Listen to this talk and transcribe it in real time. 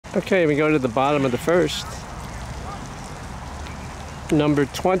Okay, we go to the bottom of the first. Number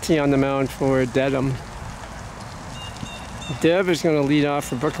 20 on the mound for Dedham. Dev is going to lead off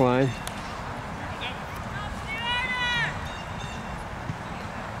for Brookline.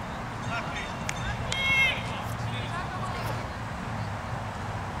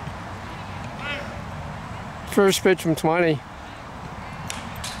 First pitch from 20.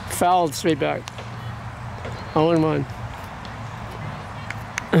 Fouled straight back. 0-1.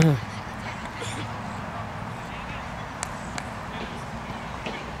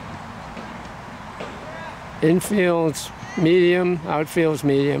 Infield's medium, outfield's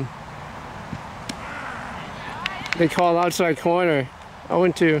medium. They call outside corner.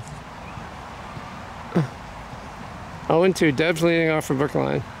 0-2. 0-2. Dev's leading off for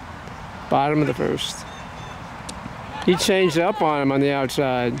Brookline. Bottom of the first. He changed up on him on the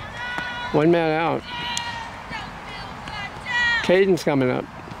outside. One man out. Caden's coming up.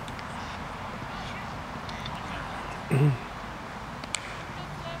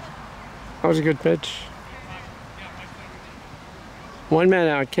 That was a good pitch. One man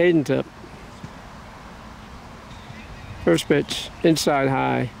out, Caden's up. First pitch, inside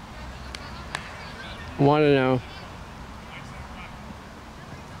high. 1-0.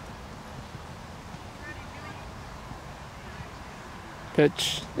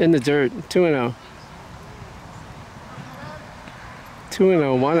 Pitch in the dirt, 2-0.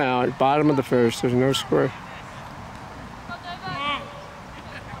 2-0, one out, bottom of the first, there's no score.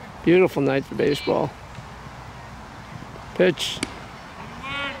 Beautiful night for baseball. Pitch.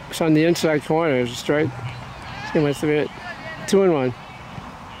 It's on the inside corner, there's a strike. He wants to be it. 2-1.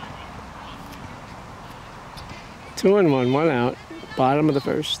 2-1, one out, bottom of the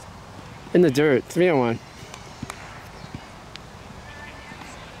first. In the dirt, 3-1.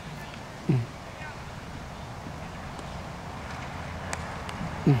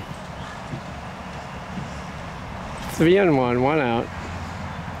 Three and one out.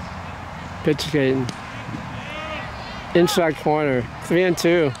 Pitch Caden. Inside corner.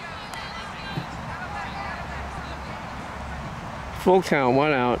 3-2. Full count,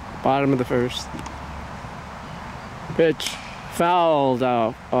 one out. Bottom of the first. Pitch. Fouled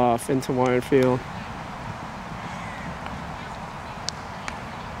out off into Warren Field.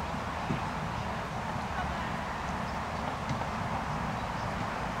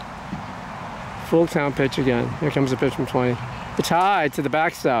 Full count pitch again. Here comes the pitch from 20. It's high to the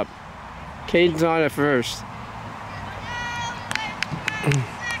backstop. Caden's on at first.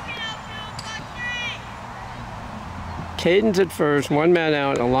 Caden's at first, one man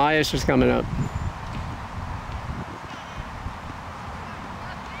out. Eliot is coming up.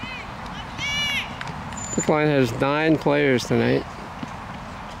 Brookline has 9 players tonight.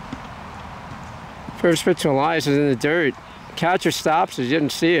 First pitch to Eliot is in the dirt. Catcher stops it, you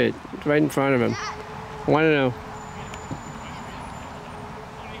didn't see it. It's right in front of him. 1-0.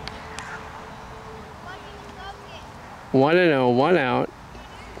 One out.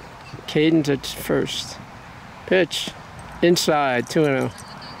 Caden's at first. Pitch. Inside, 2-0.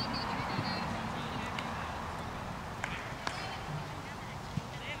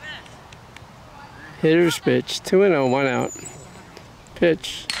 Hitter's pitch, 2-0, one out.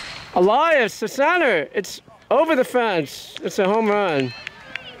 Pitch. Elias to center. It's over the fence. It's a home run.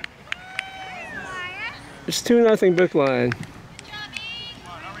 It's 2-0 Brookline.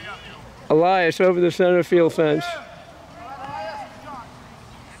 Elias over the center field fence.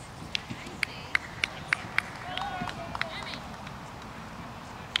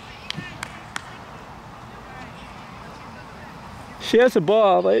 She has a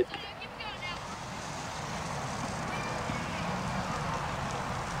ball, right?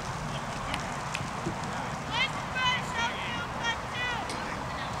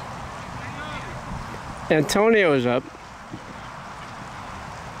 Antonio is up.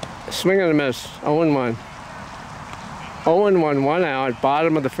 Swing and a miss. 0-1. 0-1, one out.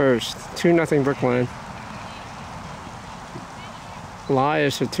 Bottom of the first. 2-0 Brookline.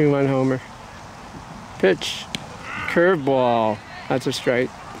 Elias a 2-1 homer. Pitch. Curveball. That's a strike.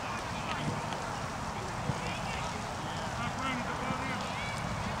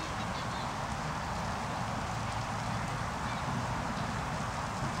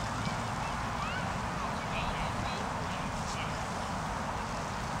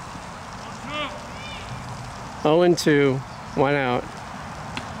 Oh and 2, one out.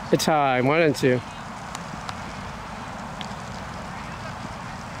 It's high, 1-2.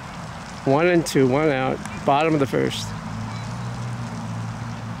 1-2, one out. Bottom of the first.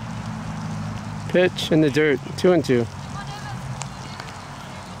 Pitch in the dirt, 2-2.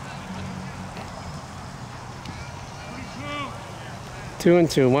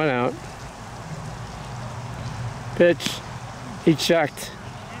 2-2, 1 out. Pitch. He checked.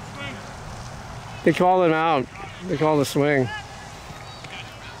 They called him out. They called a swing.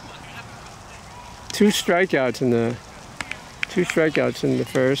 2 strikeouts in the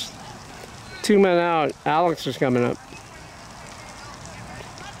first. 2 men out. Alex is coming up.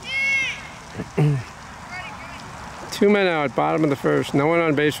 Two men out, bottom of the first. No one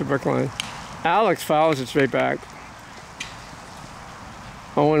on base for Brookline. Alex fouls it straight back.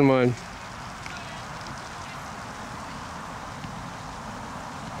 0-1.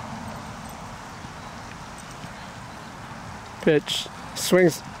 Pitch.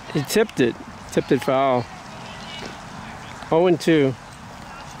 Swings. He tipped it. Tipped it foul. 0-2.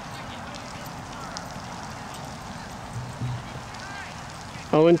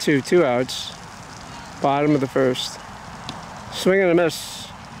 Oh, 2, 2 outs. Bottom of the first. Swing and a miss.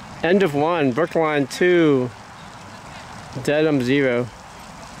 End of 1. Brookline 2. Dedham 0.